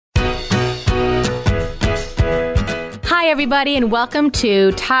everybody, and welcome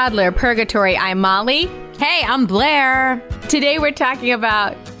to Toddler Purgatory. I'm Molly. Hey, I'm Blair. Today we're talking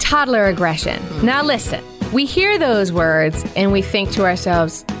about toddler aggression. Now listen, we hear those words and we think to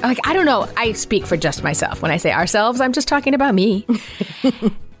ourselves, like, I don't know, I speak for just myself. When I say ourselves, I'm just talking about me.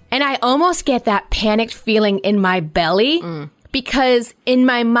 And I almost get that panicked feeling in my belly because in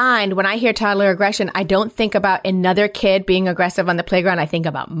my mind, when I hear toddler aggression, I don't think about another kid being aggressive on the playground. I think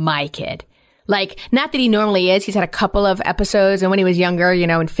about my kid. Like, not that he normally is. He's had a couple of episodes and when he was younger, you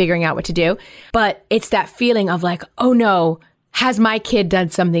know, and figuring out what to do. But it's that feeling of like, oh no, has my kid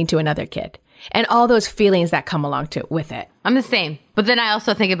done something to another kid? And all those feelings that come along with it. I'm the same. But then I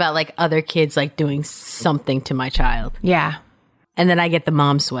also think about like other kids like doing something to my child. Yeah. And then I get the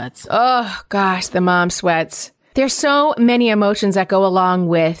mom sweats. Oh gosh, the mom sweats. There's so many emotions that go along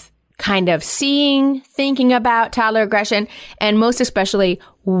with kind of seeing, thinking about toddler aggression, and most especially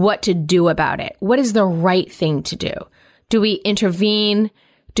what to do about it. What is the right thing to do? Do we intervene?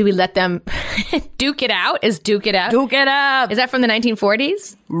 Do we let them duke it out? Is duke it out? Duke it up. Is that from the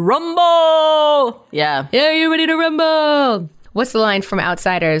 1940s? Rumble. Yeah. Yeah, you ready to rumble? What's the line from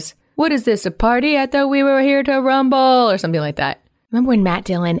Outsiders? What is this, a party? I thought we were here to rumble, or something like that. Remember when Matt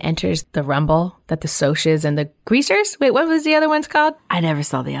Dillon enters the rumble, that the Socs and the Greasers? Wait, what was the other one's called? I never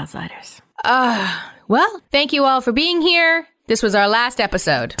saw The Outsiders. Well, thank you all for being here. This was our last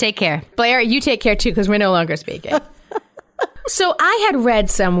episode. Take care. Blair, you take care too, because we're no longer speaking. So I had read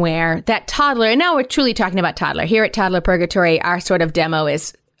somewhere that toddler, and now we're truly talking about toddler. Here at Toddler Purgatory, our sort of demo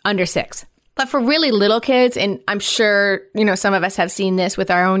is under 6. But for really little kids, and I'm sure, you know, some of us have seen this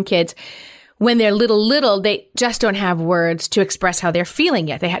with our own kids, when they're little, they just don't have words to express how they're feeling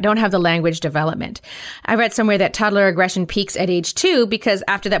yet. They don't have the language development. I read somewhere that toddler aggression peaks at age 2 because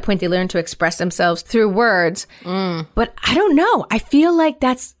after that point, they learn to express themselves through words. But I don't know. I feel like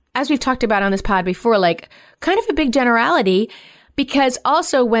that's, as we've talked about on this pod before, like kind of a big generality because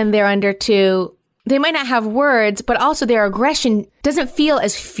also when they're under 2, they might not have words, but also their aggression doesn't feel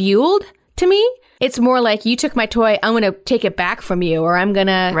as fueled to me. It's more like, you took my toy, I'm going to take it back from you, or I'm going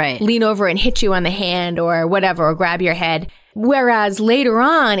to lean over and hit you on the hand or whatever, or grab your head. Whereas later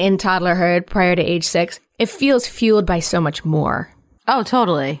on in toddlerhood, prior to age 6, it feels fueled by so much more. Oh,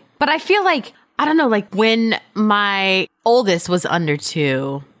 totally. But I feel like, I don't know, like when my oldest was under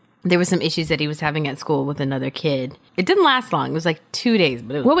 2, there were some issues that he was having at school with another kid. It didn't last long. It was like 2 days.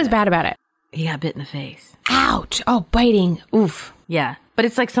 But what was bad about it? He got bit in the face. Ouch. Oh, biting. Oof. Yeah. But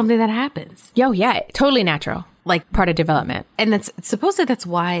it's like something that happens. Yo, yeah. Totally natural. Like part of development. And that's supposedly that's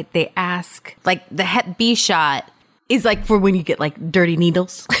why they ask, like the Hep B shot is like for when you get like dirty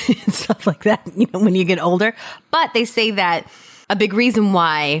needles and stuff like that, you know, when you get older. But they say that a big reason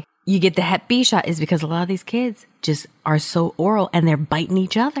why you get the Hep B shot is because a lot of these kids just are so oral and they're biting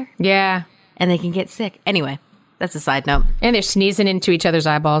each other. Yeah. And they can get sick. Anyway, that's a side note. And they're sneezing into each other's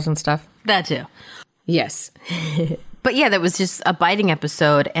eyeballs and stuff. That too. Yes. But yeah, that was just a biting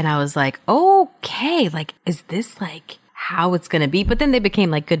episode. And I was like, okay, like, is this like how it's going to be? But then they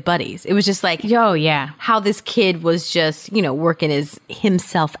became like good buddies. It was just like, yo, yeah, how this kid was just, you know, working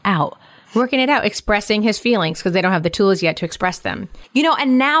himself out. Working it out, expressing his feelings because they don't have the tools yet to express them. You know,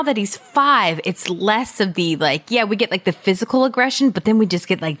 and now that he's 5, it's less of the like, yeah, we get like the physical aggression, but then we just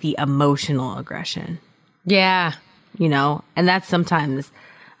get like the emotional aggression. Yeah. You know, and that's sometimes,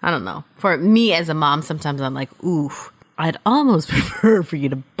 I don't know. For me as a mom, sometimes I'm like, ooh, I'd almost prefer for you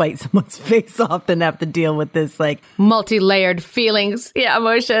to bite someone's face off than have to deal with this like multi-layered feelings. Yeah,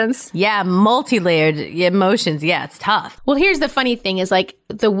 emotions. Yeah, multi-layered emotions. Yeah, it's tough. Well, here's the funny thing is like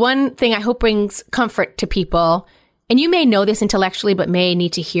the one thing I hope brings comfort to people, and you may know this intellectually, but may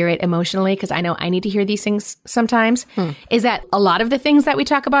need to hear it emotionally because I know I need to hear these things sometimes, is that a lot of the things that we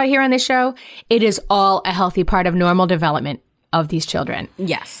talk about here on this show, it is all a healthy part of normal development of these children.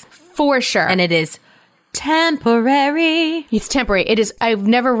 Yes. For sure. And it is temporary. It's temporary. It is. I've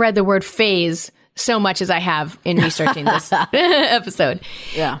never read the word phase so much as I have in researching this episode.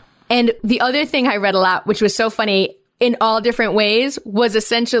 Yeah. And the other thing I read a lot, which was so funny in all different ways, was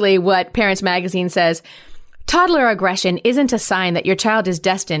essentially what Parents Magazine says. Toddler aggression isn't a sign that your child is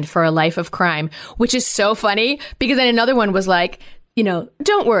destined for a life of crime, which is so funny because then another one was like, you know,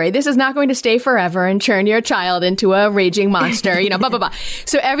 don't worry, this is not going to stay forever and turn your child into a raging monster, you know, blah, blah, blah.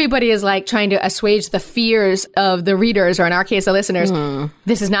 So everybody is like trying to assuage the fears of the readers, or in our case, the listeners.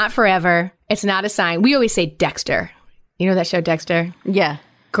 This is not forever. It's not a sign. We always say Dexter. You know that show, Dexter? Yeah.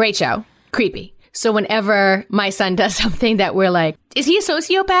 Great show. Creepy. So whenever my son does something that we're like, is he a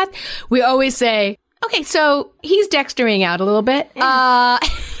sociopath? We always say, okay, so he's Dextering out a little bit.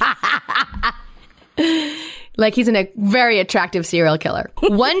 Like he's a very attractive serial killer.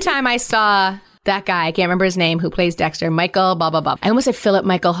 One time I saw that guy, I can't remember his name, who plays Dexter, Michael, blah, blah, blah. I almost said Philip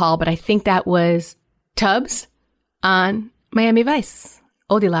Michael Hall, but I think that was Tubbs on Miami Vice.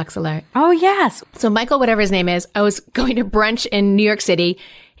 Oldilocks alert. Oh, yes. So Michael, whatever his name is, I was going to brunch in New York City,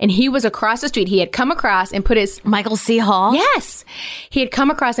 and he was across the street. He had come across and put his... Michael C. Hall? Yes. He had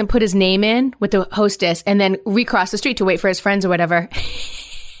come across and put his name in with the hostess and then recrossed the street to wait for his friends or whatever.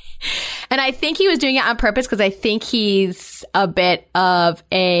 And I think he was doing it on purpose because I think he's a bit of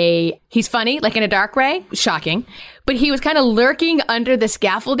he's funny, like in a dark way. Shocking. But he was kind of lurking under the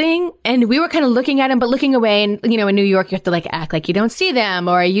scaffolding, and we were kind of looking at him, but looking away. And, you know, in New York, you have to like act like you don't see them,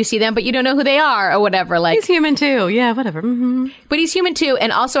 or you see them, but you don't know who they are or whatever. Like, he's human too. Yeah, whatever. Mm-hmm. But he's human too.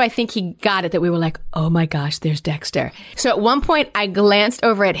 And also I think he got it that we were like, oh my gosh, there's Dexter. So at one point I glanced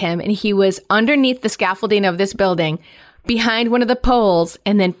over at him, and he was underneath the scaffolding of this building, behind one of the poles,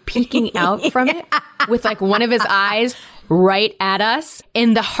 and then peeking out from it with like one of his eyes right at us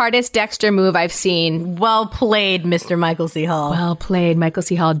in the hardest Dexter move I've seen. Well played, Mr. Michael C. Hall. Well played, Michael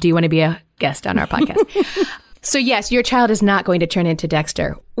C. Hall. Do you want to be a guest on our podcast? So yes, your child is not going to turn into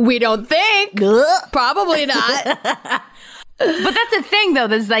Dexter. We don't think. Probably not. But that's the thing, though.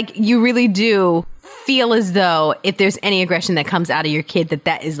 That's like, you really do feel as though if there's any aggression that comes out of your kid,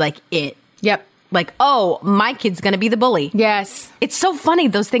 that is like it. Yep. Like, oh, my kid's going to be the bully. Yes. It's so funny,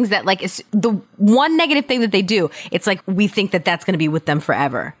 those things that, like, it's the one negative thing that they do. It's like, we think that that's going to be with them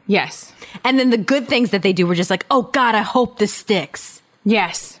forever. Yes. And then the good things that they do, we're just like, oh, God, I hope this sticks.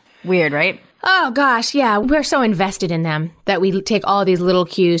 Yes. Weird, right? Oh, gosh, yeah. We're so invested in them that we take all these little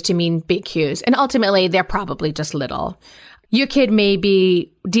cues to mean big cues. And ultimately, they're probably just little. Your kid may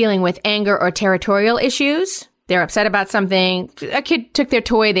be dealing with anger or territorial issues. They're upset about something. A kid took their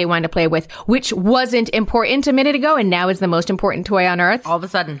toy they wanted to play with, which wasn't important a minute ago, and now is the most important toy on earth. All of a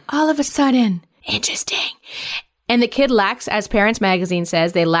sudden. All of a sudden. Interesting. And the kid lacks, as Parents Magazine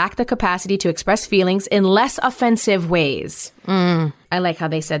says, they lack the capacity to express feelings in less offensive ways. I like how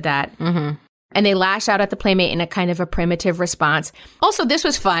they said that. Mm-hmm. And they lash out at the playmate in a kind of a primitive response. Also, this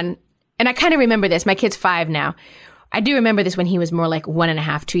was fun, and I kind of remember this. My kid's 5 now. I do remember this when he was more like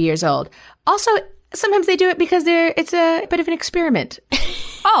 1.5, 2 years old. Also, sometimes they do it because it's a bit of an experiment.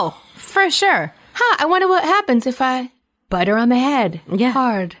 Oh, for sure. I wonder what happens if I bite her on the head. Yeah.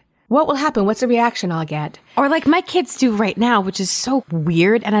 Hard. What will happen? What's the reaction I'll get? Or like my kids do right now, which is so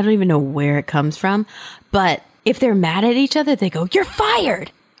weird, and I don't even know where it comes from. But if they're mad at each other, they go, "You're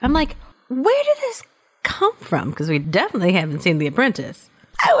fired." I'm like, where did this come from? Because we definitely haven't seen The Apprentice.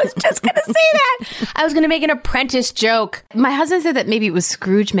 I was just going to say that. I was going to make an Apprentice joke. My husband said that maybe it was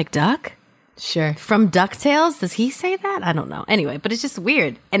Scrooge McDuck. Sure. From DuckTales? Does he say that? I don't know. Anyway, but it's just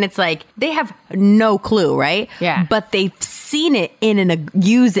weird. And it's like, they have no clue, right? Yeah. But they've seen it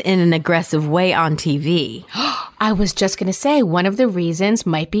used in an aggressive way on TV. I was just going to say, one of the reasons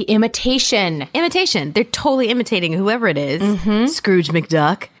might be imitation. Imitation. They're totally imitating whoever it is. Mm-hmm. Scrooge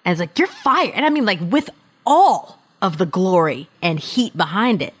McDuck. And it's like, you're fired. And I mean, like, with all of the glory and heat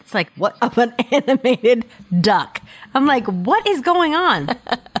behind it. It's like, what of an animated duck? I'm like, what is going on?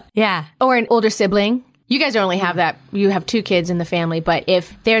 Yeah. Or an older sibling. You guys don't only have that. You have 2 kids in the family. But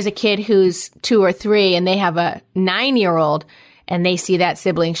if there's a kid who's 2 or 3 and they have a 9-year-old and they see that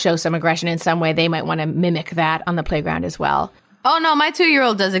sibling show some aggression in some way, they might want to mimic that on the playground as well. Oh, no, my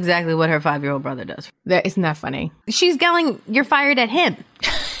 2-year-old does exactly what her 5-year-old brother does. Isn't that funny? She's yelling, "You're fired" at him.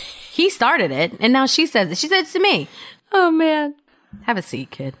 He started it, and now she says it. She said it to me. Oh, man. Have a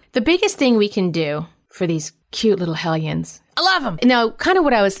seat, kid. The biggest thing we can do for these cute little hellions, I love them. Now, kind of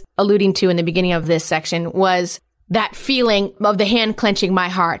what I was alluding to in the beginning of this section was that feeling of the hand clenching my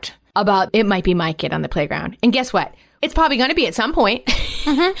heart about it might be my kid on the playground. And guess what? It's probably going to be at some point.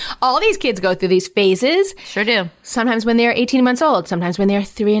 Mm-hmm. All these kids go through these phases. Sure do. Sometimes when they're 18 months old, sometimes when they're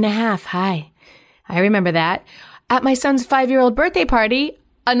 3.5. Hi. I remember that. At my son's 5-year-old birthday party,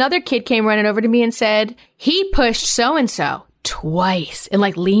 another kid came running over to me and said, he pushed so-and-so twice and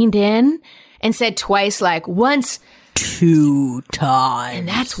like leaned in and said twice, like once, 2 times. And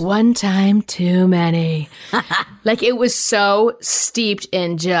that's 1 time too many. Like it was so steeped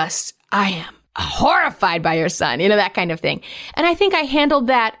in just, I am horrified by your son, that kind of thing. And I think I handled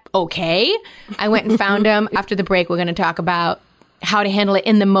that okay. I went and found him. After the break, we're going to talk about how to handle it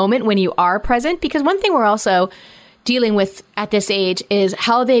in the moment when you are present. Because one thing we're also dealing with at this age is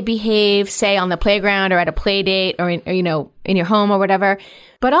how they behave, say, on the playground or at a play date or in your home or whatever.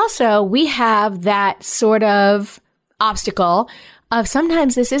 But also we have that sort of obstacle of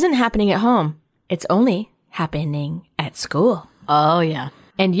sometimes this isn't happening at home. It's only happening at school. Oh, yeah.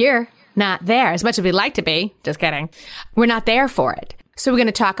 And you're not there as much as we'd like to be. Just kidding. We're not there for it. So we're going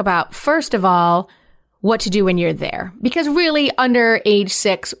to talk about, first of all, what to do when you're there. Because really, under age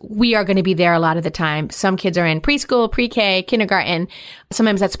 6, we are going to be there a lot of the time. Some kids are in preschool, pre-K, kindergarten.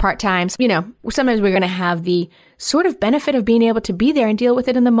 Sometimes that's part-time. You know, sometimes we're going to have the sort of benefit of being able to be there and deal with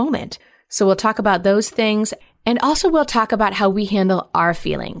it in the moment. So we'll talk about those things. And also we'll talk about how we handle our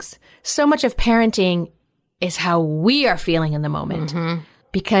feelings. So much of parenting is how we are feeling in the moment. Mm-hmm.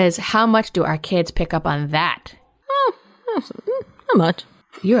 Because how much do our kids pick up on that? Oh, not much.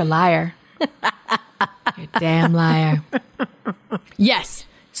 You're a liar. You're a damn liar. Yes.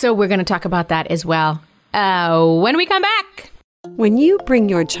 So we're going to talk about that as well when we come back. When you bring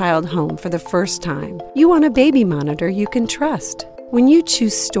your child home for the first time, you want a baby monitor you can trust. When you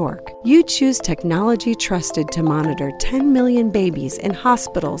choose Stork, you choose technology trusted to monitor 10 million babies in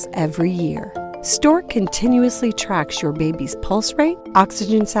hospitals every year. Stork continuously tracks your baby's pulse rate,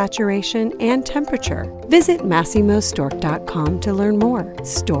 oxygen saturation, and temperature. Visit MassimoStork.com to learn more.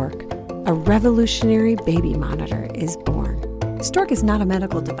 Stork, a revolutionary baby monitor, is born. Stork is not a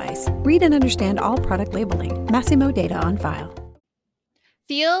medical device. Read and understand all product labeling. Massimo data on file.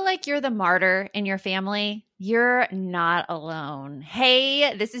 Feel like you're the martyr in your family? You're not alone.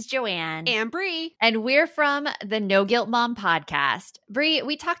 Hey, this is Joanne. And Bree. And we're from the No Guilt Mom podcast. Bree,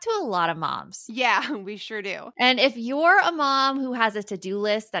 we talk to a lot of moms. Yeah, we sure do. And if you're a mom who has a to-do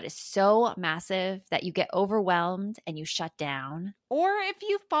list that is so massive that you get overwhelmed and you shut down, or if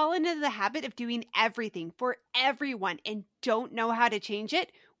you fall into the habit of doing everything for everyone and don't know how to change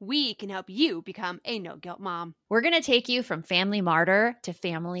it, we can help you become a no-guilt mom. we're going to take you from family martyr to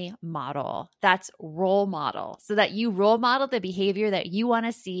family model. That's role model, so that you role model the behavior that you want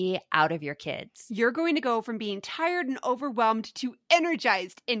to see out of your kids. You're going to go from being tired and overwhelmed to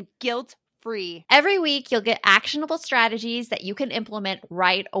energized and guilt-free. Every week, you'll get actionable strategies that you can implement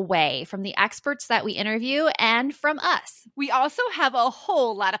right away from the experts that we interview and from us. We also have a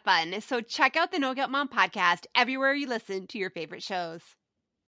whole lot of fun, so check out the No Guilt Mom podcast everywhere you listen to your favorite shows.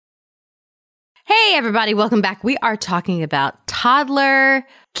 Hey, everybody. Welcome back. We are talking about toddler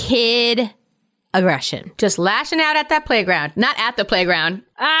kid aggression. Just lashing out at that playground. Not at the playground.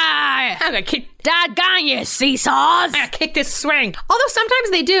 Ah, I'm gonna kick, daggone you, seesaws. I'm gonna kick this swing. Although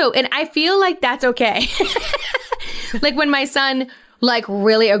sometimes they do, and I feel like that's okay. Like when my son, like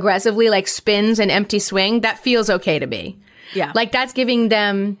really aggressively, like spins an empty swing, that feels okay to me. Yeah. Like that's giving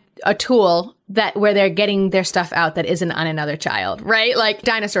them a tool that where they're getting their stuff out that isn't on another child, right? Like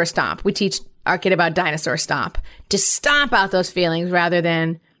dinosaur stomp. We teach our kid about dinosaur stomp. To stomp out those feelings rather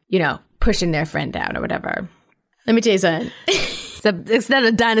than, you know, pushing their friend down or whatever. Let me tell you something. It's not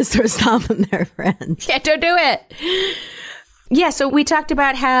a dinosaur stomping their friend. Yeah, don't do it. Yeah, so we talked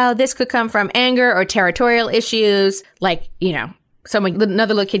about how this could come from anger or territorial issues, like, you know,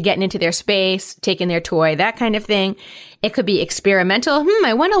 another little kid getting into their space, taking their toy, that kind of thing. It could be experimental.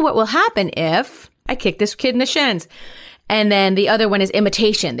 I wonder what will happen if I kick this kid in the shins. And then the other one is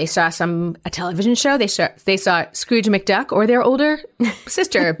imitation. They saw a television show. They saw Scrooge McDuck or their older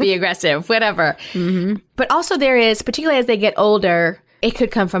sister be aggressive, whatever. Mm-hmm. But also there is, particularly as they get older, it could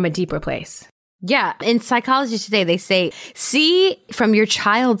come from a deeper place. Yeah. In Psychology Today, they say, see from your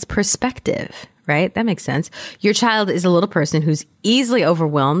child's perspective, right? That makes sense. Your child is a little person who's easily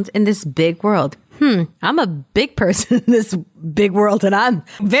overwhelmed in this big world. I'm a big person in this big world, and I'm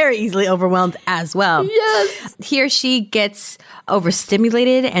very easily overwhelmed as well. Yes. He or she gets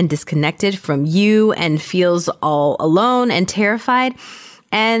overstimulated and disconnected from you and feels all alone and terrified,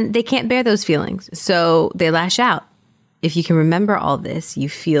 and they can't bear those feelings, so they lash out. If you can remember all this, you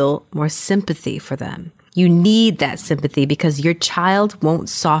feel more sympathy for them. You need that sympathy because your child won't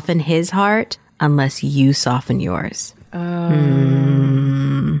soften his heart unless you soften yours.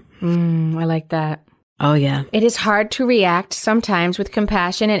 I like that. Oh, yeah. It is hard to react sometimes with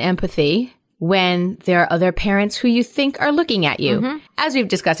compassion and empathy when there are other parents who you think are looking at you. Mm-hmm. As we've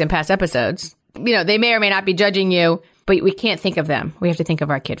discussed in past episodes, you know, they may or may not be judging you, but we can't think of them. We have to think of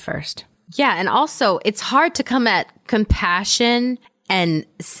our kid first. Yeah. And also, it's hard to come at compassion and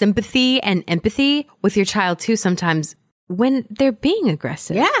sympathy and empathy with your child, too, sometimes when they're being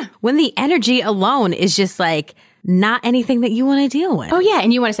aggressive. Yeah. When the energy alone is just like not anything that you want to deal with. Oh, yeah.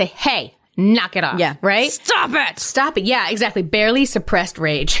 And you want to say, hey, knock it off. Yeah. Right? Stop it. Stop it. Yeah, exactly. Barely suppressed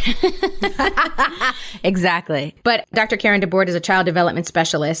rage. Exactly. But Dr. Karen DeBoard is a child development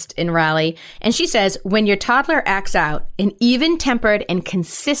specialist in Raleigh. And she says, when your toddler acts out, an even-tempered and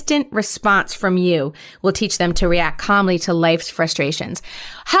consistent response from you will teach them to react calmly to life's frustrations.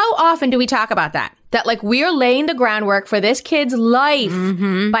 How often do we talk about that? That like we're laying the groundwork for this kid's life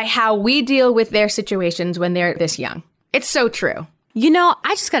by how we deal with their situations when they're this young. It's so true. You know,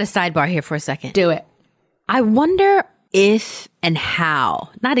 I just got a sidebar here for a second. Do it. I wonder if and how,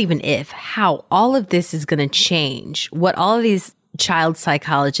 not even if, how all of this is going to change, what all of these child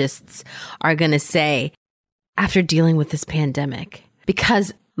psychologists are going to say after dealing with this pandemic.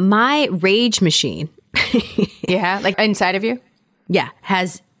 Because my rage machine, Yeah, like inside of you?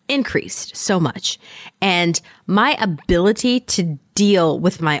 has increased so much. And my ability to deal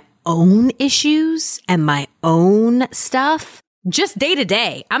with my own issues and my own stuff, just day to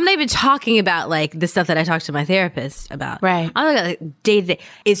day. I'm not even talking about like the stuff that I talk to my therapist about. Right. I'm talking about like day to day.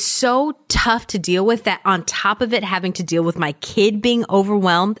 It's so tough to deal with that on top of it, having to deal with my kid being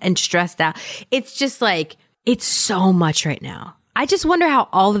overwhelmed and stressed out. It's just like, it's so much right now. I just wonder how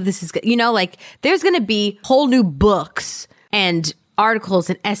all of this is, like there's going to be whole new books and articles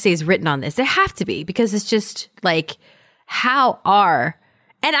and essays written on this. There have to be, because it's just like,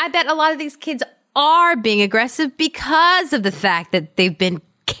 and I bet a lot of these kids are being aggressive because of the fact that they've been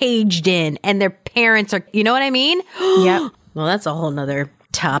caged in and their parents are, you know what I mean? Yep. Well, that's a whole nother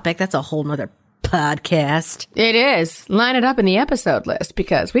topic. That's a whole nother podcast. It is. Line it up in the episode list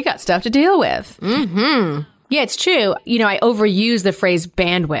because we got stuff to deal with. Mm-hmm. Yeah, it's true. I overuse the phrase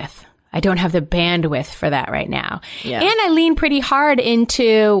bandwidth. I don't have the bandwidth for that right now. Yeah. And I lean pretty hard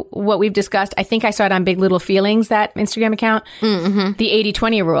into what we've discussed. I think I saw it on Big Little Feelings, that Instagram account, the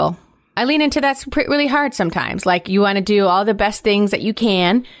 80-20 rule. I lean into that really hard sometimes. Like you want to do all the best things that you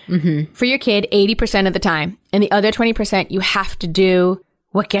can for your kid 80% of the time. And the other 20%, you have to do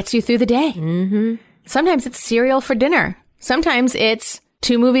what gets you through the day. Mm-hmm. Sometimes it's cereal for dinner. Sometimes it's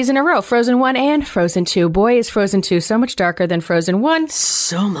 2 movies in a row, Frozen 1 and Frozen 2. Boy, is Frozen 2 so much darker than Frozen 1.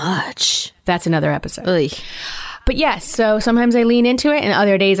 So much. That's another episode. Oy. But yes, so sometimes I lean into it, and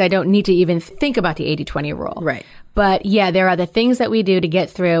other days I don't need to even think about the 80-20 rule. Right. But yeah, there are the things that we do to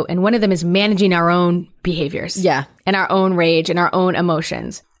get through, and one of them is managing our own behaviors. Yeah. And our own rage and our own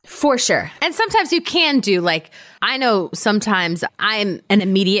emotions. For sure. And sometimes you can do, like, I know sometimes I'm an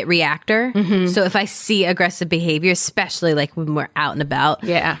immediate reactor. Mm-hmm. So if I see aggressive behavior, especially like when we're out and about,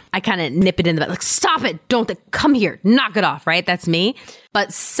 I kind of nip it in the back, like, stop it. Don't come here. Knock it off. Right. That's me.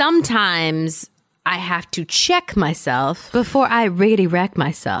 But sometimes I have to check myself before I really wreck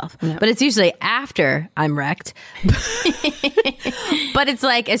myself. Yep. But it's usually after I'm wrecked. But it's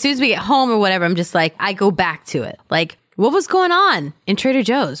like, as soon as we get home or whatever, I'm just like, I go back to it. Like, what was going on in Trader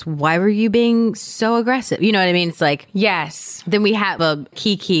Joe's? Why were you being so aggressive? You know what I mean? It's like, yes. Then we have a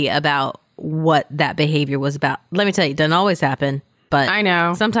key about what that behavior was about. Let me tell you, it doesn't always happen. But I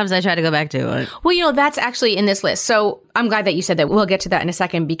know. Sometimes I try to go back to it. Well, that's actually in this list. So I'm glad that you said that. We'll get to that in a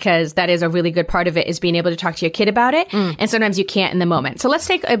second, because that is a really good part of it, is being able to talk to your kid about it. And sometimes you can't in the moment. So let's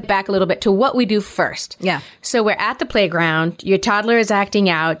take it back a little bit to what we do first. Yeah. So we're at the playground. Your toddler is acting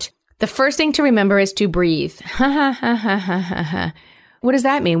out. The first thing to remember is to breathe. What does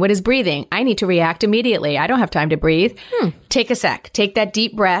that mean? What is breathing? I need to react immediately. I don't have time to breathe. Take a sec. Take that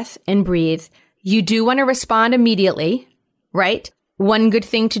deep breath and breathe. You do want to respond immediately, right? One good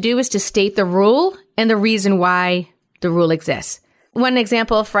thing to do is to state the rule and the reason why the rule exists. One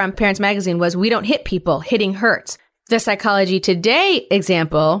example from Parents Magazine was, we don't hit people. Hitting hurts. The Psychology Today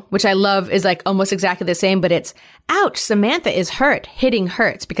example, which I love, is like almost exactly the same, but it's, ouch, Samantha is hurt. Hitting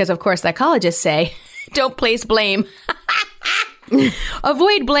hurts. Because, of course, psychologists say, don't place blame.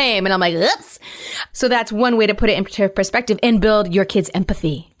 Avoid blame. And I'm like, oops. So that's one way to put it into perspective and build your kids'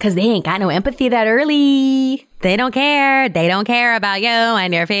 empathy, because they ain't got no empathy that early. They don't care. They don't care about you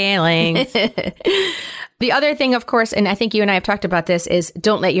and your feelings. The other thing, of course, and I think you and I have talked about this, is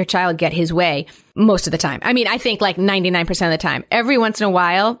don't let your child get his way most of the time. I mean, I think like 99% of the time. Every once in a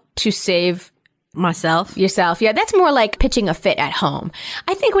while, to save yourself. Yeah, that's more like pitching a fit at home.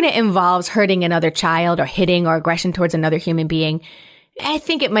 I think when it involves hurting another child or hitting or aggression towards another human being, I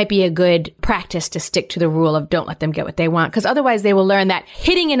think it might be a good practice to stick to the rule of don't let them get what they want, because otherwise they will learn that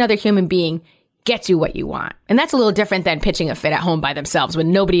hitting another human being gets you what you want. And that's a little different than pitching a fit at home by themselves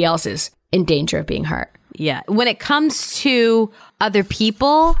when nobody else is in danger of being hurt. Yeah. When it comes to other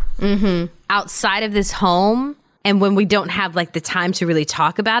people outside of this home, and when we don't have like the time to really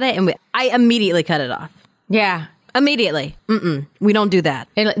talk about it, and I immediately cut it off. Yeah. Immediately. We don't do that.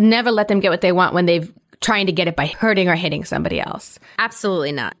 And never let them get what they want when they've trying to get it by hurting or hitting somebody else.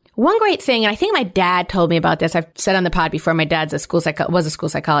 Absolutely not. One great thing, and I think my dad told me about this. I've said on the pod before, my dad's was a school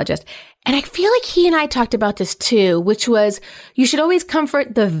psychologist. And I feel like he and I talked about this too, which was, you should always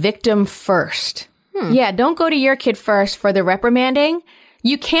comfort the victim first. Yeah, don't go to your kid first for the reprimanding.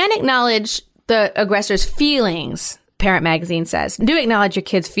 You can acknowledge the aggressor's feelings, Parent Magazine says. Do acknowledge your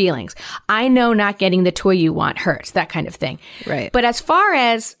kid's feelings. I know not getting the toy you want hurts, that kind of thing. Right. But as far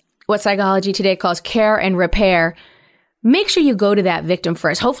as what Psychology Today calls care and repair, make sure you go to that victim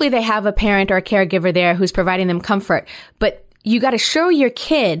first. Hopefully they have a parent or a caregiver there who's providing them comfort. But you got to show your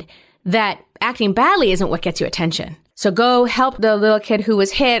kid that acting badly isn't what gets you attention. So go help the little kid who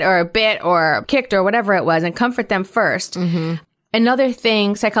was hit or bit or kicked or whatever it was and comfort them first. Another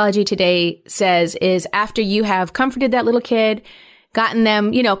thing Psychology Today says is after you have comforted that little kid, gotten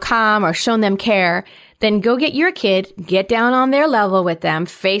them, calm or shown them care, then go get your kid, get down on their level with them,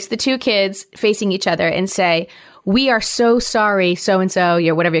 face the two kids facing each other and say, we are so sorry so-and-so,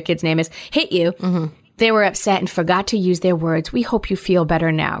 whatever your kid's name is, hit you. They were upset and forgot to use their words. We hope you feel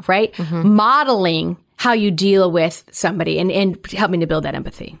better now, right? Modeling how you deal with somebody and helping to build that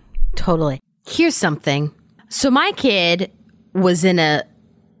empathy. Totally. Here's something. So my kid was in a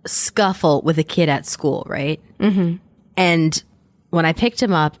scuffle with a kid at school, right? And when I picked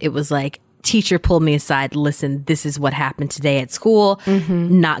him up, it was like, teacher pulled me aside. Listen, this is what happened today at school.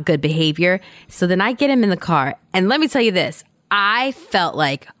 Not good behavior. So then I get him in the car. And let me tell you this. I felt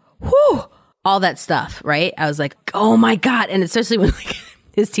like, whew, all that stuff, right? I was like, oh my God. And especially when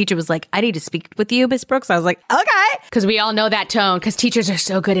his teacher was like, I need to speak with you, Miss Brooks. I was like, okay. Because we all know that tone, because teachers are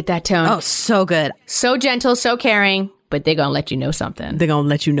so good at that tone. Oh, so good. So gentle, so caring, but they're going to let you know something. They're going to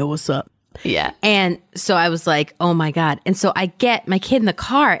let you know what's up. Yeah. And so I was like, oh my God. And so I get my kid in the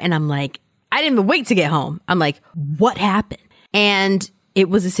car and I'm like, I didn't even wait to get home. I'm like, what happened? And it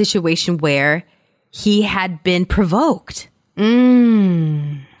was a situation where he had been provoked.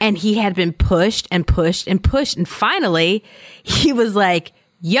 And he had been pushed and pushed and pushed. And finally, he was like,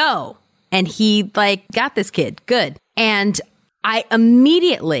 yo. And he got this kid. Good. And I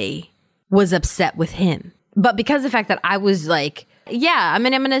immediately was upset with him. But because of the fact that I was like, yeah, I'm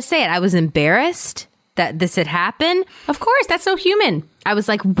going to say it. I was embarrassed that this had happened. Of course, that's so human. I was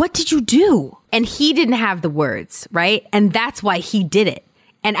like, what did you do? And he didn't have the words, right? And that's why he did it.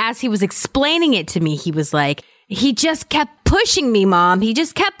 And as he was explaining it to me, he was like, he just kept pushing me, Mom. He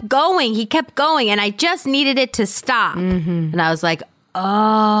just kept going. He kept going. And I just needed it to stop. And I was like,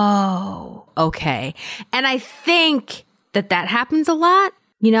 oh, okay. And I think that happens a lot.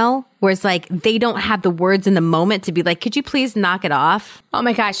 Where it's like they don't have the words in the moment to be like, could you please knock it off? Oh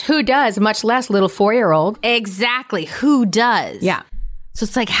my gosh, who does? Much less little 4-year-old. Exactly. Who does? Yeah. So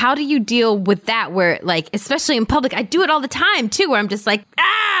it's like, how do you deal with that where especially in public, I do it all the time too, where I'm just like,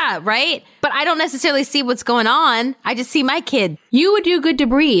 right? But I don't necessarily see what's going on. I just see my kid. You would do good to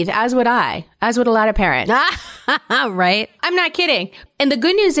breathe, as would I, as would a lot of parents. Right? I'm not kidding. And the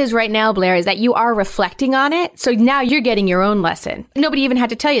good news is right now, Blair, is that you are reflecting on it. So now you're getting your own lesson. Nobody even had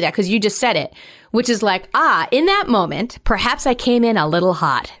to tell you that because you just said it, which is like, in that moment, perhaps I came in a little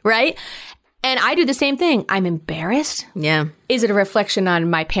hot, right? And I do the same thing. I'm embarrassed. Yeah. Is it a reflection on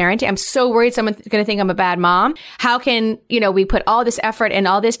my parenting? I'm so worried someone's going to think I'm a bad mom. How can, we put all this effort and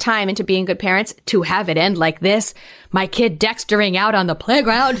all this time into being good parents to have it end like this? My kid dextering out on the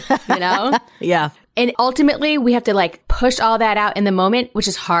playground, Yeah. And ultimately, we have to push all that out in the moment, which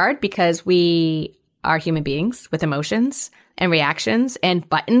is hard because we are human beings with emotions and reactions and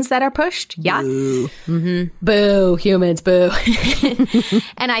buttons that are pushed. Yeah. Boo. Boo, humans, boo.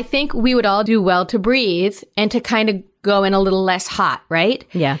 And I think we would all do well to breathe and to kind of go in a little less hot, right?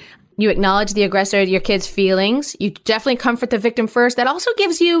 Yeah. You acknowledge the aggressor, your kid's feelings. You definitely comfort the victim first. That also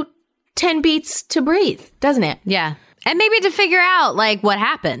gives you 10 beats to breathe, doesn't it? Yeah. And maybe to figure out what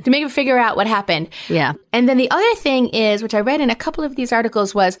happened. To make them figure out what happened. Yeah. And then the other thing is, which I read in a couple of these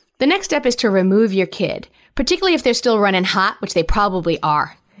articles, was the next step is to remove your kid, particularly if they're still running hot, which they probably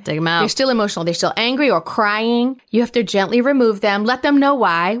are. Take them out. They're still emotional. They're still angry or crying. You have to gently remove them. Let them know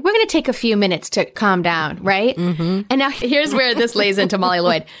why. We're going to take a few minutes to calm down, right? And now here's where this lays into Molly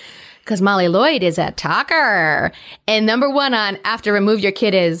Lloyd. Because Molly Lloyd is a talker. And number one on after remove your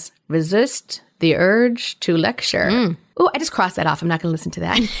kid is resist the urge to lecture. Oh, I just crossed that off. I'm not going to listen to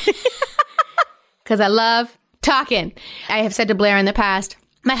that. Because I love talking. I have said to Blair in the past,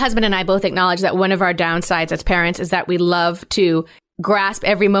 my husband and I both acknowledge that one of our downsides as parents is that we love to grasp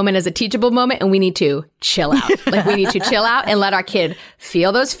every moment as a teachable moment, and we need to chill out. We need to chill out and let our kid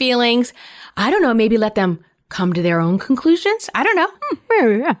feel those feelings. I don't know, maybe let them come to their own conclusions. I don't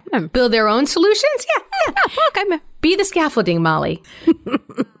know. Build their own solutions. Yeah. Okay. Be the scaffolding, Molly.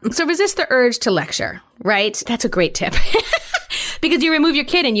 So resist the urge to lecture, right? That's a great tip. Because you remove your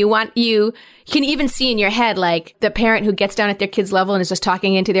kid and you can even see in your head, the parent who gets down at their kid's level and is just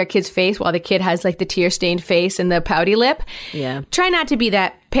talking into their kid's face while the kid has the tear-stained face and the pouty lip. Yeah. Try not to be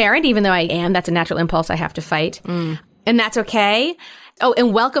that parent, even though I am. That's a natural impulse I have to fight. And that's okay. Oh,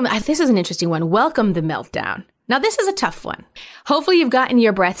 and welcome. This is an interesting one. Welcome the meltdown. Now, this is a tough one. Hopefully you've gotten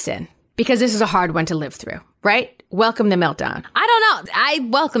your breaths in because this is a hard one to live through, right? welcome the meltdown? I don't know. I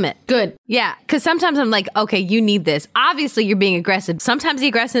welcome it. Good. Yeah. Because sometimes I'm like, okay, you need this. Obviously, you're being aggressive. Sometimes the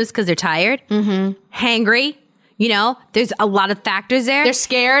aggressive is because they're tired, hangry. You know, there's a lot of factors there. They're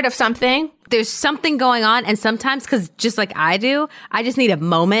scared of something. There's something going on. And sometimes, because just like I do, I just need a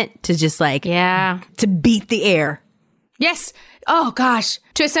moment to just like, to beat the air. Yes. Oh, gosh.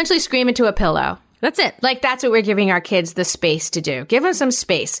 To essentially scream into a pillow. That's it. Like, that's what we're giving our kids the space to do. Give them some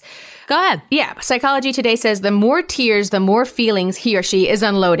space. Go ahead. Yeah. Psychology Today says the more tears, the more feelings he or she is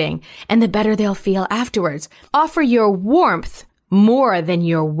unloading, and the better they'll feel afterwards. Offer your warmth more than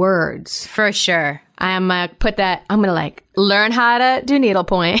your words. For sure. I'm going to like learn how to do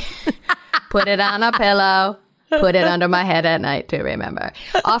needlepoint, put it on a pillow, put it under my head at night to remember.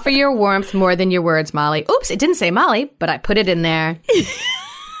 Offer your warmth more than your words, Molly. Oops, it didn't say Molly, but I put it in there.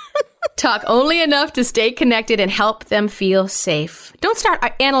 Talk only enough to stay connected and help them feel safe. Don't start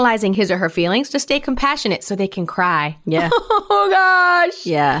analyzing his or her feelings. Just stay compassionate so they can cry. Yeah. Oh, gosh.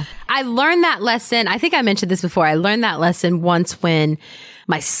 Yeah. I learned that lesson. I think I mentioned this before. I learned that lesson once when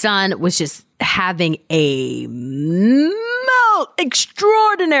my son was just having a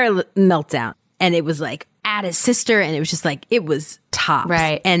extraordinary meltdown. And it was like at his sister, and it was just like, it was tops.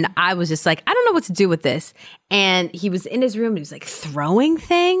 Right. And I was just like, I don't know what to do with this. And he was in his room and he was like throwing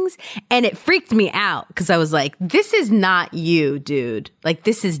things. And it freaked me out because I was like, this is not you, dude. Like,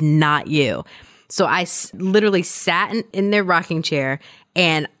 this is not you. So I literally sat in their rocking chair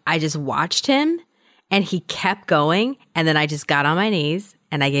and I just watched him, and he kept going. And then I just got on my knees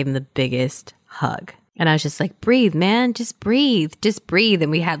and I gave him the biggest hug. And I was just like, breathe, man, just breathe. And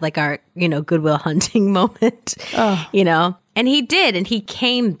we had like our, Good Will Hunting moment, and he did. And he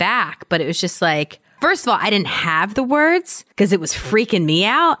came back. But it was just like, first of all, I didn't have the words because it was freaking me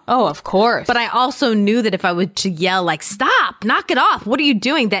out. Oh, of course. But I also knew that if I would to yell like, stop, knock it off, what are you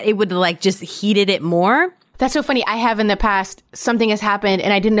doing? That it would like just heated it more. That's so funny. I have in the past, something has happened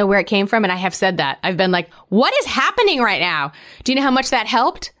and I didn't know where it came from. And I have said that. I've been like, what is happening right now? Do you know how much that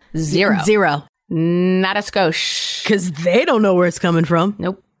helped? Zero. Not a skosh. Because they don't know where it's coming from.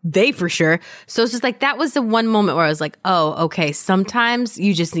 Nope. They for sure. So it's just like, that was the one moment where I was like, oh, okay. Sometimes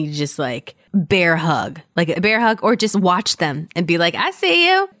you just need to just like bear hug, or just watch them and be like, I see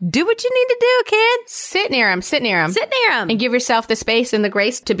you. Do what you need to do, kid. Sit near them. And And give yourself the space and the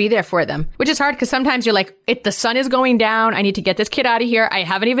grace to be there for them, which is hard because sometimes you're like, the sun is going down. I need to get this kid out of here. I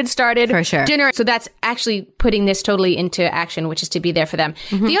haven't even started for sure. dinner. So that's actually putting this totally into action, which is to be there for them.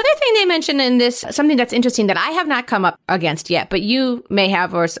 Mm-hmm. The other thing they mentioned in this, something that's interesting that I have not come up against yet, but you may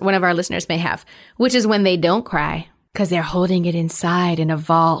have, or one of our listeners may have, which is when they don't cry. Because they're holding it inside in a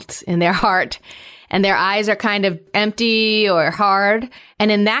vault in their heart. And their eyes are kind of empty or hard.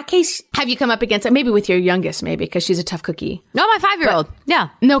 And in that case, have you come up against it? Maybe with your youngest, because she's a tough cookie. No, my 5-year-old.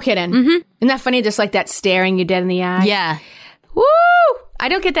 Yeah. No kidding. Mm-hmm. Isn't that funny? Just like that staring you dead in the eye. Yeah. Woo! I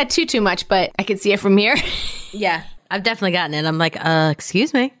don't get that too much, but I can see it from here. Yeah. I've definitely gotten it. I'm like,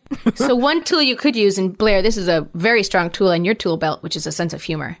 excuse me. So one tool you could use, and Blair, this is a very strong tool in your tool belt, which is a sense of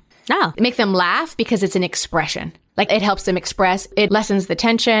humor. Oh. Make them laugh because it's an expression. Like, it helps them express. It lessens the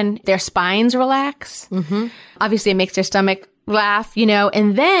tension. Their spines relax. Mm-hmm. Obviously, it makes their stomach laugh,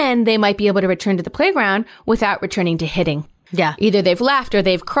 and then they might be able to return to the playground without returning to hitting. Yeah. Either they've laughed or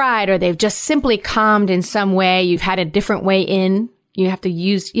they've cried or they've just simply calmed in some way. You've had a different way in. You have to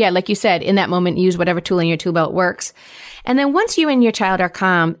use, like you said, in that moment, use whatever tool in your tool belt works. And then once you and your child are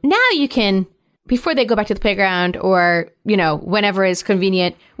calm, now you can, before they go back to the playground or, whenever is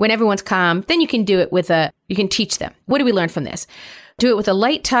convenient, when everyone's calm, then you can do it you can teach them. What do we learn from this? Do it with a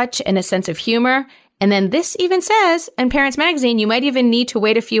light touch and a sense of humor. And then this even says in Parents Magazine, you might even need to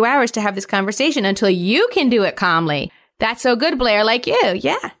wait a few hours to have this conversation until you can do it calmly. That's so good, Blair, like you.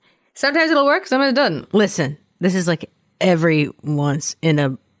 Yeah. Sometimes it'll work, sometimes it doesn't. Listen, this is like every once in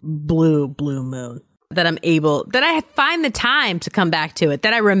a blue moon that I find the time to come back to it,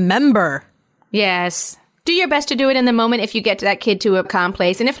 that I remember. Yes. Do your best to do it in the moment if you get to that kid to a calm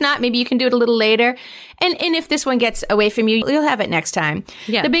place. And if not, maybe you can do it a little later. And if this one gets away from you, you'll have it next time.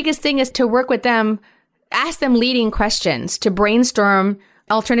 Yeah. The biggest thing is to work with them, ask them leading questions, to brainstorm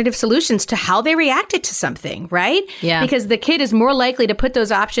alternative solutions to how they reacted to something, right? Yeah. Because the kid is more likely to put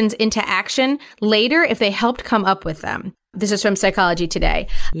those options into action later if they helped come up with them. This is from Psychology Today.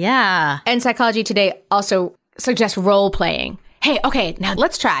 Yeah. And Psychology Today also suggests role playing. Hey, okay, now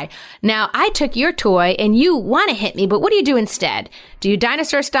let's try. Now, I took your toy and you want to hit me, but what do you do instead? Do you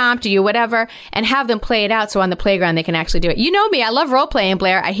dinosaur stomp? Do you whatever? And have them play it out so on the playground they can actually do it. You know me, I love role playing,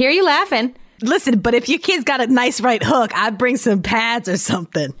 Blair. I hear you laughing. Listen, but if your kid's got a nice right hook, I'd bring some pads or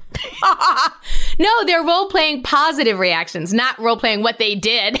something. No, they're role playing positive reactions, not role playing what they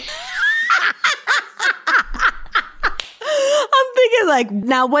did. I'm thinking like,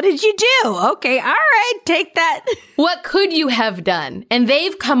 now what did you do? Okay, all right, take that. What could you have done? And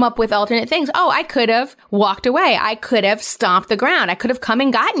they've come up with alternate things. Oh, I could have walked away. I could have stomped the ground. I could have come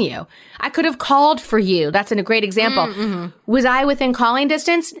and gotten you. I could have called for you. That's a great example. Mm-hmm. Was I within calling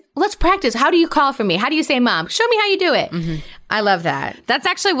distance? Let's practice. How do you call for me? How do you say mom? Show me how you do it. Mm-hmm. I love that. That's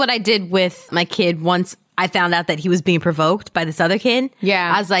actually what I did with my kid once I found out that he was being provoked by this other kid.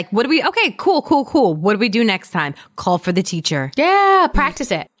 Yeah. I was like, okay, cool. What do we do next time? Call for the teacher. Yeah,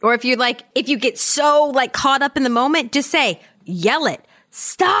 practice it. Or if you get so like caught up in the moment, just say, yell it.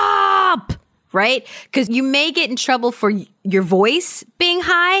 Stop. Right? Because you may get in trouble for your voice being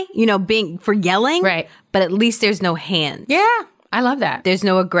high, for yelling. Right. But at least there's no hands. Yeah. I love that. There's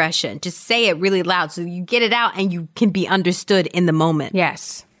no aggression. Just say it really loud so you get it out and you can be understood in the moment.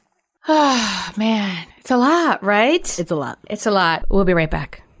 Yes. Oh, man. It's a lot, right? It's a lot. It's a lot. We'll be right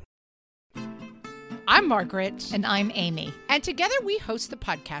back. I'm Margaret. And I'm Amy. And together we host the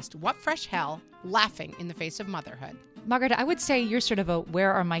podcast, What Fresh Hell? Laughing in the Face of Motherhood. Margaret, I would say you're sort of a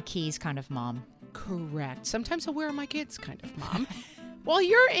where are my keys kind of mom. Correct. Sometimes a where are my kids kind of mom. Well,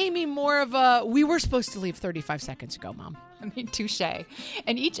 you're, Amy, more of a we were supposed to leave 35 seconds ago, mom. I mean, touche.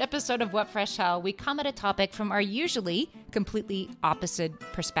 In each episode of What Fresh Hell, we come at a topic from our usually completely opposite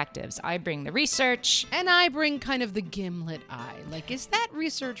perspectives. I bring the research. And I bring kind of the gimlet eye. Like, is that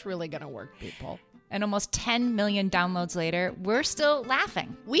research really going to work, people? And almost 10 million downloads later, we're still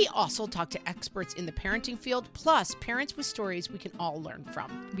laughing. We also talk to experts in the parenting field, plus parents with stories we can all learn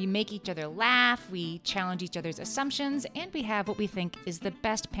from. We make each other laugh, we challenge each other's assumptions, and we have what we think is the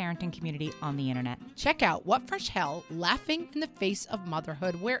best parenting community on the internet. Check out What Fresh Hell? Laughing in the Face of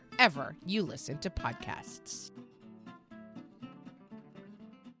Motherhood wherever you listen to podcasts.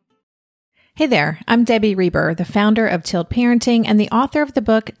 Hey there, I'm Debbie Reber, the founder of Tilt Parenting and the author of the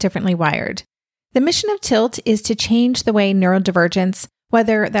book Differently Wired. The mission of Tilt is to change the way neurodivergence,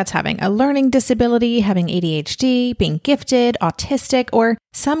 whether that's having a learning disability, having ADHD, being gifted, autistic, or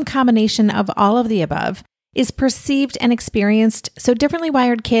some combination of all of the above, is perceived and experienced so differently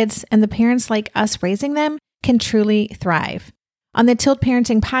wired kids and the parents like us raising them can truly thrive. On the Tilt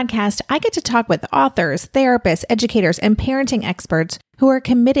Parenting podcast, I get to talk with authors, therapists, educators, and parenting experts who are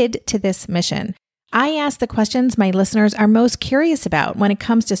committed to this mission. I ask the questions my listeners are most curious about when it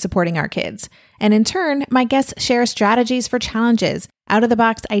comes to supporting our kids. And in turn, my guests share strategies for challenges,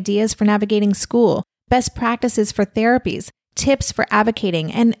 out-of-the-box ideas for navigating school, best practices for therapies, tips for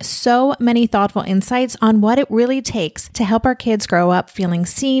advocating, and so many thoughtful insights on what it really takes to help our kids grow up feeling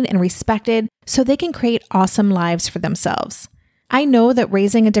seen and respected so they can create awesome lives for themselves. I know that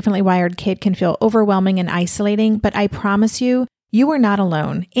raising a differently wired kid can feel overwhelming and isolating, but I promise you, you are not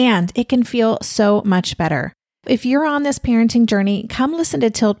alone, and it can feel so much better. If you're on this parenting journey, come listen to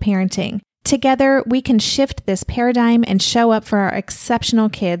Tilt Parenting. Together, we can shift this paradigm and show up for our exceptional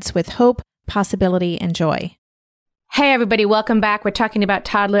kids with hope, possibility, and joy. Hey, everybody, welcome back. We're talking about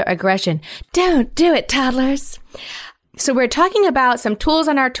toddler aggression. Don't do it, toddlers. So we're talking about some tools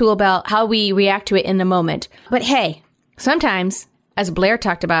on our tool belt, how we react to it in the moment. But hey, sometimes, as Blair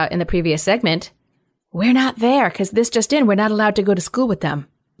talked about in the previous segment, we're not there because this just in, we're not allowed to go to school with them.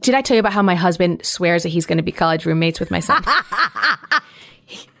 Did I tell you about how my husband swears that he's going to be college roommates with my son?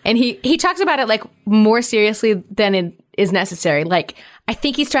 And he talks about it like more seriously than it is necessary. Like, I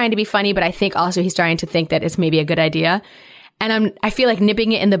think he's trying to be funny, but I think also he's trying to think that it's maybe a good idea. And I feel like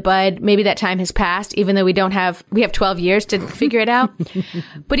nipping it in the bud. Maybe that time has passed, even though we have 12 years to figure it out.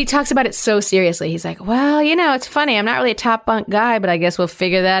 But he talks about it so seriously. He's like, well, it's funny. I'm not really a top bunk guy, but I guess we'll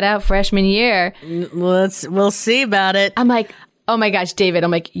figure that out freshman year. We'll see about it. I'm like, oh my gosh, David.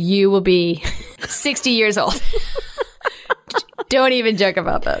 I'm like, you will be 60 years old. Don't even joke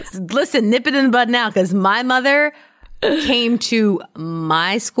about this. Listen, nip it in the bud now, because my mother came to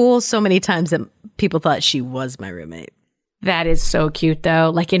my school so many times that people thought she was my roommate. That is so cute,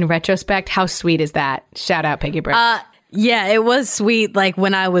 though. Like, in retrospect, how sweet is that? Shout out, Peggy Brooks. Yeah, it was sweet. Like,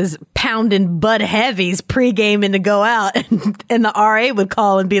 when I was pounding Bud Heavies pre-gaming to go out, and the RA would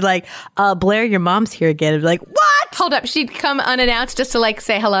call and be like, Blair, your mom's here again. I'd be like, what? Hold up. She'd come unannounced just to, like,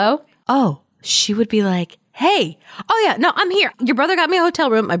 say hello? Oh, she would be like, hey, oh yeah, no, I'm here. Your brother got me a hotel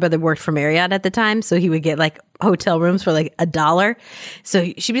room. My brother worked for Marriott at the time, so he would get like hotel rooms for like $1. So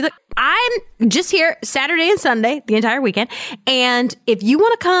she'd be like, I'm just here Saturday and Sunday, the entire weekend. And if you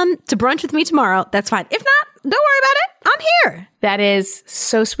want to come to brunch with me tomorrow, that's fine. If not, don't worry about it. I'm here. That is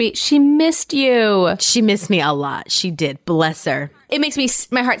so sweet. She missed you. She missed me a lot. She did. Bless her. It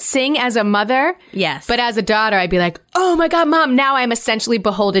makes my heart sing as a mother. Yes. But as a daughter, I'd be like, oh my God, Mom, now I'm essentially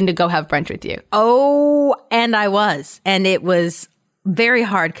beholden to go have brunch with you. Oh, and I was. And it was very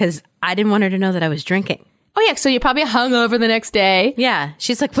hard because I didn't want her to know that I was drinking. Oh, yeah. So you're probably hungover the next day. Yeah.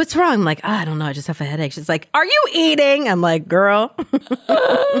 She's like, what's wrong? I'm like, I don't know. I just have a headache. She's like, are you eating? I'm like, girl.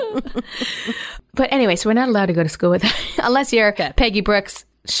 But anyway, so we're not allowed to go to school with her unless you're Peggy Brooks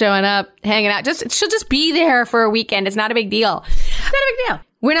showing up, hanging out. She'll just be there for a weekend. It's not a big deal. It's not a big deal.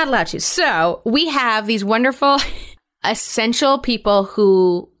 We're not allowed to. So we have these wonderful, essential people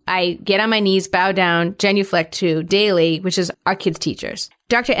who I get on my knees, bow down, genuflect to daily, which is our kids' teachers.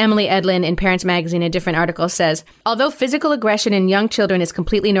 Dr. Emily Edlin in Parents Magazine, a different article says, although physical aggression in young children is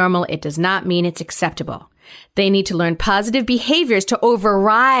completely normal, it does not mean it's acceptable. They need to learn positive behaviors to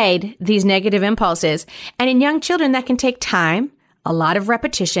override these negative impulses. And in young children, that can take time, a lot of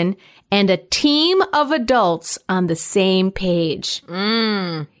repetition, and a team of adults on the same page.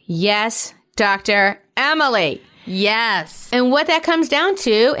 Yes, Dr. Emily. Yes. And what that comes down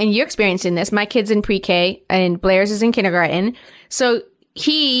to, and you're experiencing this, my kid's in pre-K and Blair's is in kindergarten. So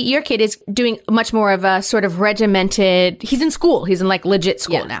your kid is doing much more of a sort of regimented, he's in school. He's in like legit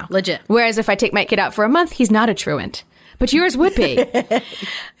school now. Legit. Whereas if I take my kid out for a month, he's not a truant. But yours would be.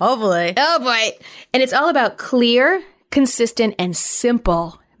 Hopefully. Oh boy. And it's all about clear, consistent, and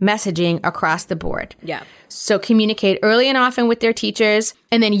simple messaging across the board. Yeah. So communicate early and often with their teachers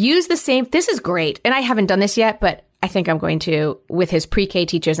and then use the same, this is great. And I haven't done this yet, but I think I'm going to with his pre-K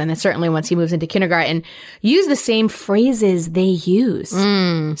teachers. And then certainly once he moves into kindergarten, use the same phrases they use.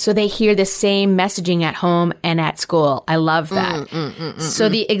 So they hear the same messaging at home and at school. I love that. So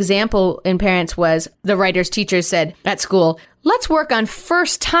the example in Parents was the writer's teachers said at school, let's work on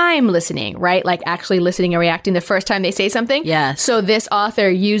first time listening, right? Like actually listening and reacting the first time they say something. Yes. So this author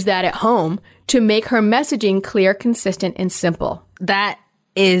used that at home to make her messaging clear, consistent, and simple. That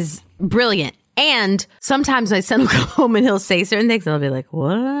is brilliant. And sometimes my son will go home and he'll say certain things and I'll be like,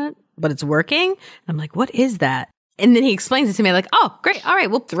 what? But it's working? I'm like, what is that? And then he explains it to me like, oh, great. All right,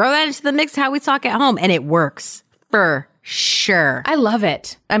 we'll throw that into the mix how we talk at home. And it works for sure. I love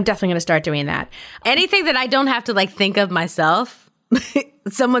it. I'm definitely going to start doing that. Anything that I don't have to like think of myself,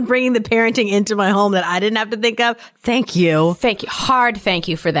 someone bringing the parenting into my home that I didn't have to think of. Thank you. Thank you. Hard thank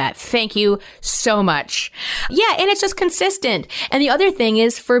you for that. Thank you so much. Yeah, and it's just consistent. And the other thing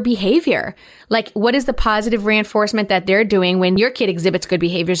is for behavior. Like, what is the positive reinforcement that they're doing when your kid exhibits good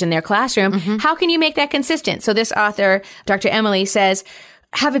behaviors in their classroom? How can you make that consistent? So this author, Dr. Emily, says,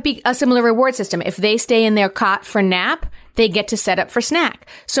 have it be a similar reward system. If they stay in their cot for nap, they get to set up for snack.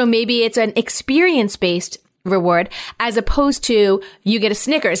 So maybe it's an experience-based reward as opposed to you get a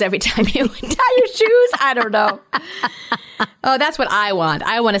Snickers every time you tie your shoes. I don't know. Oh, that's what I want.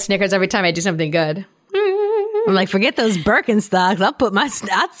 I want a Snickers every time I do something good. I'm like, forget those Birkenstocks.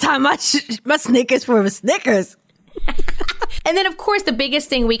 I'll tie my Snickers for a Snickers. And then, of course, the biggest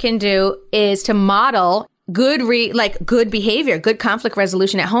thing we can do is to model good behavior, good conflict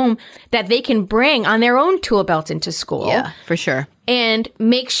resolution at home that they can bring on their own tool belt into school. Yeah, for sure. And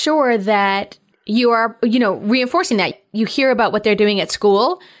make sure that you are, reinforcing that. You hear about what they're doing at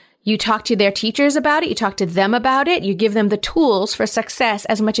school. You talk to their teachers about it. You talk to them about it. You give them the tools for success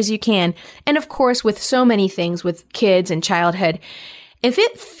as much as you can. And of course, with so many things with kids and childhood, if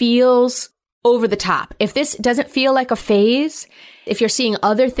it feels over the top, if this doesn't feel like a phase, if you're seeing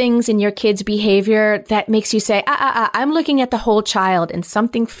other things in your kid's behavior that makes you say, I'm looking at the whole child and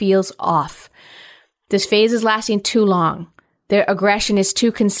something feels off. This phase is lasting too long. Their aggression is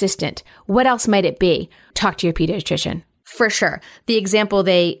too consistent. What else might it be? Talk to your pediatrician. For sure. The example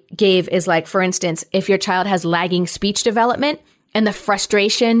they gave is like, for instance, if your child has lagging speech development and the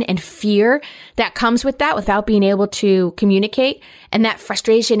frustration and fear that comes with that without being able to communicate, and that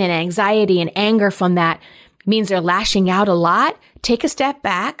frustration and anxiety and anger from that means they're lashing out a lot, take a step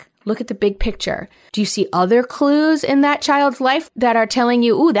back. Look at the big picture. Do you see other clues in that child's life that are telling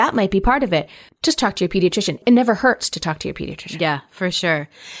you, ooh, that might be part of it? Just talk to your pediatrician. It never hurts to talk to your pediatrician. Yeah, for sure.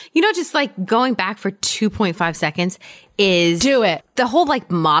 Just like going back for 2.5 seconds is... Do it. The whole like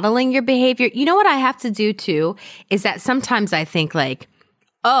modeling your behavior. You know what I have to do too? Is that sometimes I think like,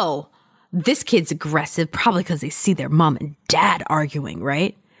 oh, this kid's aggressive probably because they see their mom and dad arguing,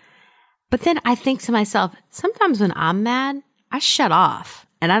 right? But then I think to myself, sometimes when I'm mad, I shut off.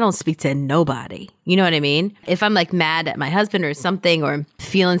 And I don't speak to nobody. You know what I mean? If I'm like mad at my husband or something or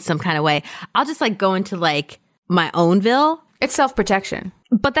feeling some kind of way, I'll just like go into like my ownville. It's self-protection.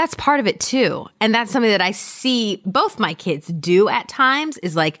 But that's part of it too. And that's something that I see both my kids do at times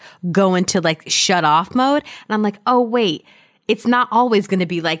is like go into like shut off mode. And I'm like, oh, wait, it's not always going to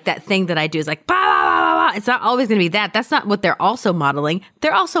be like that thing that I do is like, bah, bah, bah, bah, bah. It's not always going to be that. That's not what they're also modeling.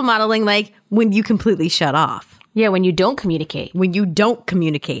 They're also modeling like when you completely shut off. Yeah, when you don't communicate. When you don't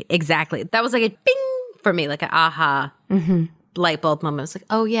communicate. Exactly. That was like a bing for me, like an aha. light bulb moment. It's like,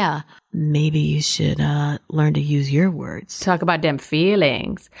 oh yeah, maybe you should learn to use your words. Talk about them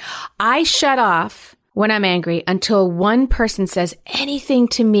feelings. I shut off when I'm angry until one person says anything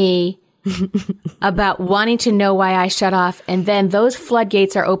to me about wanting to know why I shut off. And then those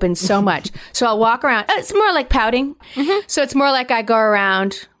floodgates are open so much. So I'll walk around. It's more like pouting. So it's more like I go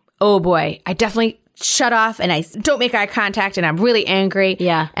around, oh boy, I definitely shut off and I don't make eye contact and I'm really angry.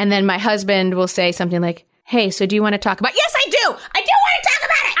 Yeah. And then my husband will say something like, hey, so do you want to talk about? Yes, I do. I do want to talk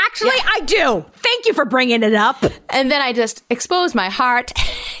about it. Actually, I do. Thank you for bringing it up. And then I just expose my heart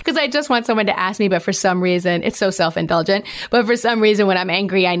because I just want someone to ask me. But for some reason, it's so self-indulgent. But for some reason, when I'm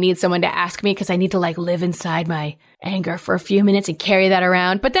angry, I need someone to ask me because I need to like live inside my anger for a few minutes and carry that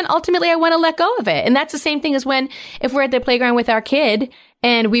around. But then ultimately, I want to let go of it. And that's the same thing as if we're at the playground with our kid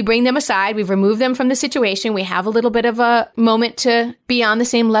and we bring them aside, we've removed them from the situation. We have a little bit of a moment to be on the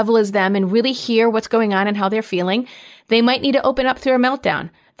same level as them and really hear what's going on and how they're feeling. They might need to open up through a meltdown.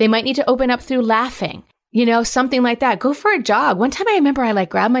 They might need to open up through laughing, something like that. Go for a jog. One time I remember I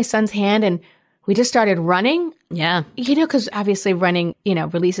grabbed my son's hand and we just started running. Yeah. Because obviously running,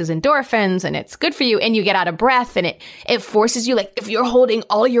 releases endorphins and it's good for you and you get out of breath and it forces you, if you're holding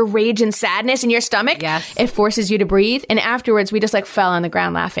all your rage and sadness in your stomach, yes, it forces you to breathe. And afterwards we just fell on the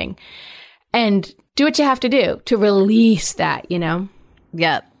ground laughing and do what you have to do to release that,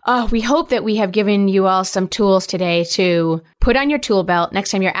 Yep. Oh, we hope that we have given you all some tools today to put on your tool belt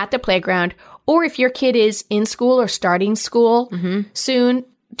next time you're at the playground, or if your kid is in school or starting school soon,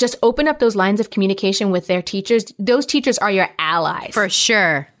 just open up those lines of communication with their teachers. Those teachers are your allies. For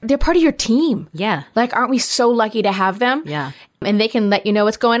sure. They're part of your team. Yeah. Aren't we so lucky to have them? Yeah. And they can let you know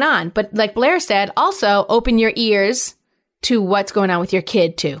what's going on. But like Blair said, also open your ears to what's going on with your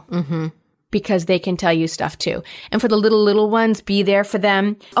kid too. Mm-hmm. Because they can tell you stuff too. And for the little ones, be there for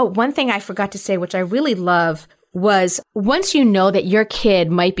them. Oh, one thing I forgot to say, which I really love, was once you know that your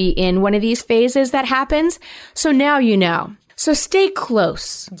kid might be in one of these phases that happens, so now you know. So stay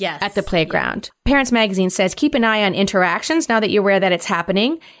close at the playground. Parents Magazine says, keep an eye on interactions now that you're aware that it's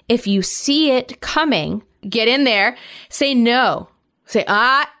happening. If you see it coming, get in there, say no. Say,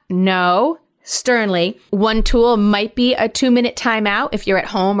 no. Sternly. One tool might be a 2-minute timeout if you're at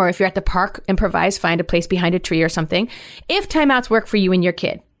home or if you're at the park. Improvise, find a place behind a tree or something. If timeouts work for you and your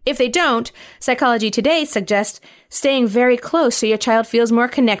kid. If they don't, Psychology Today suggests staying very close so your child feels more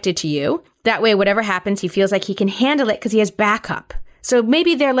connected to you. That way, whatever happens, he feels like he can handle it because he has backup. So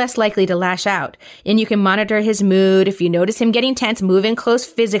maybe they're less likely to lash out. And you can monitor his mood. If you notice him getting tense, move in close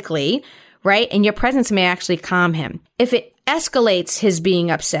physically, right? And your presence may actually calm him. If it escalates his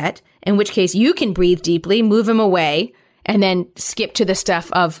being upset, in which case you can breathe deeply, move him away, and then skip to the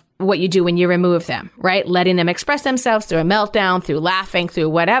stuff of what you do when you remove them, right? Letting them express themselves through a meltdown, through laughing, through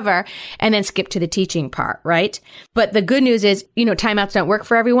whatever, and then skip to the teaching part, right? But the good news is, timeouts don't work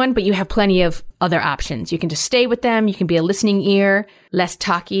for everyone, but you have plenty of other options. You can just stay with them. You can be a listening ear, less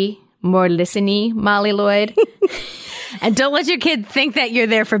talky, more listen-y, Molly Lloyd. And don't let your kid think that you're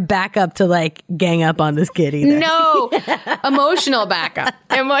there for backup to gang up on this kid either. No, emotional backup.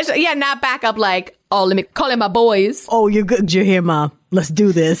 Not backup let me call in my boys. Oh, you're good. You're here, Mom. Let's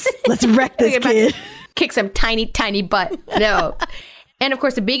do this. Let's wreck this kid. Kick some tiny, tiny butt. No. And of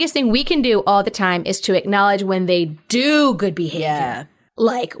course, the biggest thing we can do all the time is to acknowledge when they do good behavior. Yeah.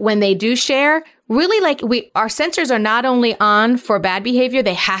 When they do share, really our sensors are not only on for bad behavior,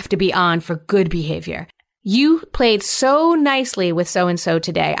 they have to be on for good behavior. You played so nicely with so-and-so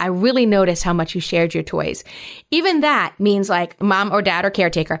today. I really noticed how much you shared your toys. Even that means mom or dad or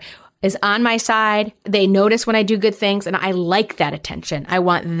caretaker is on my side. They notice when I do good things, and I like that attention. I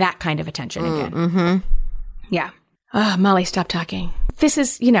want that kind of attention again. Mm-hmm. Yeah. Oh, Molly, stop talking. This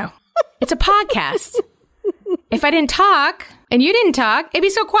is, it's a podcast. If I didn't talk and you didn't talk, it'd be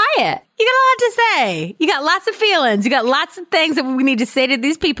so quiet. You got a lot to say. You got lots of feelings. You got lots of things that we need to say to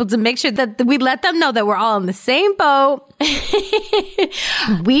these people to make sure that we let them know that we're all in the same boat.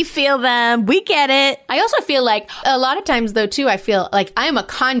 We feel them. We get it. I also feel a lot of times, though, too, I feel like I'm a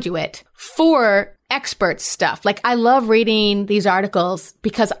conduit for expert stuff. I love reading these articles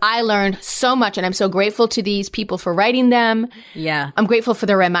because I learn so much, and I'm so grateful to these people for writing them. Yeah. I'm grateful for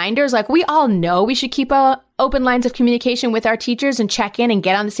the reminders. We all know we should keep open lines of communication with our teachers and check in and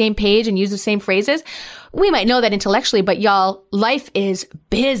get on the same page and use the same phrases. We might know that intellectually, but y'all, life is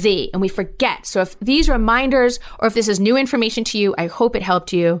busy and we forget. So if these reminders or if this is new information to you, I hope it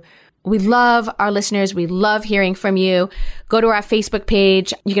helped you. We love our listeners. We love hearing from you. Go to our Facebook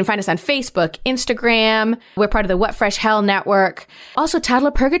page. You can find us on Facebook, Instagram. We're part of the What Fresh Hell Network. Also,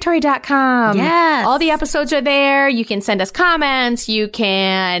 toddlerpurgatory.com. Yes. All the episodes are there. You can send us comments. You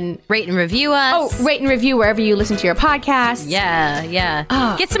can rate and review us. Oh, rate and review wherever you listen to your podcast. Yeah.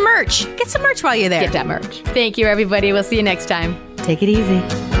 Oh. Get some merch. Get some merch while you're there. Get that merch. Thank you, everybody. We'll see you next time. Take it easy.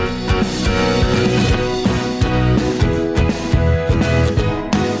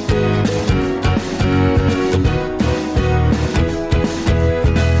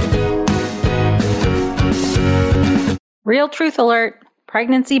 Real truth alert,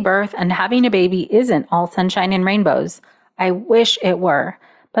 pregnancy, birth, and having a baby isn't all sunshine and rainbows. I wish it were.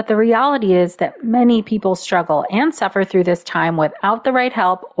 But the reality is that many people struggle and suffer through this time without the right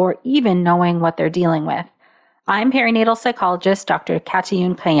help or even knowing what they're dealing with. I'm perinatal psychologist Dr.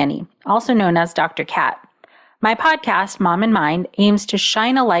 Katayun Kayeni, also known as Dr. Kat. My podcast, Mom and Mind, aims to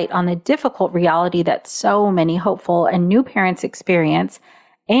shine a light on the difficult reality that so many hopeful and new parents experience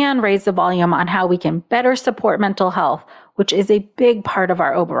and raise the volume on how we can better support mental health, which is a big part of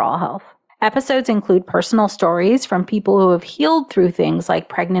our overall health. Episodes include personal stories from people who have healed through things like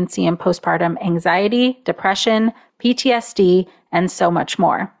pregnancy and postpartum anxiety, depression, PTSD, and so much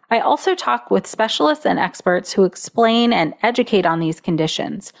more. I also talk with specialists and experts who explain and educate on these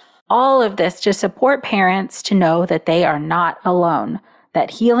conditions. All of this to support parents to know that they are not alone,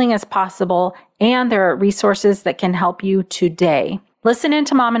 that healing is possible, and there are resources that can help you today. Listen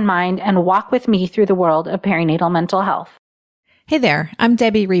into Mom and Mind and walk with me through the world of perinatal mental health. Hey there, I'm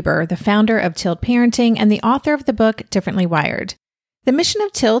Debbie Reber, the founder of Tilt Parenting and the author of the book Differently Wired. The mission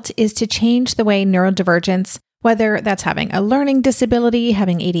of Tilt is to change the way neurodivergence, whether that's having a learning disability,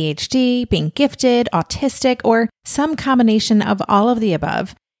 having ADHD, being gifted, autistic, or some combination of all of the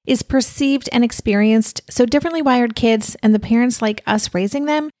above, is perceived and experienced so differently wired kids and the parents like us raising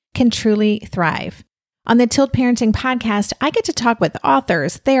them can truly thrive. On the Tilt Parenting podcast, I get to talk with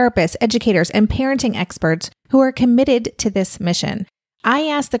authors, therapists, educators, and parenting experts who are committed to this mission. I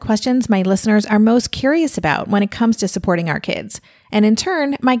ask the questions my listeners are most curious about when it comes to supporting our kids. And in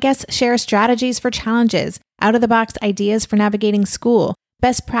turn, my guests share strategies for challenges, out-of-the-box ideas for navigating school,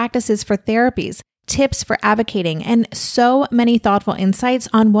 best practices for therapies, tips for advocating, and so many thoughtful insights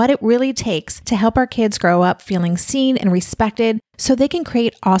on what it really takes to help our kids grow up feeling seen and respected so they can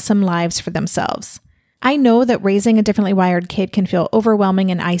create awesome lives for themselves. I know that raising a differently wired kid can feel overwhelming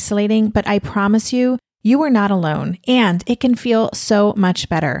and isolating, but I promise you, you are not alone, and it can feel so much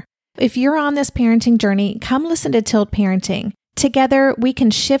better. If you're on this parenting journey, come listen to Tilt Parenting. Together, we can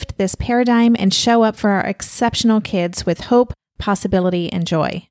shift this paradigm and show up for our exceptional kids with hope, possibility, and joy.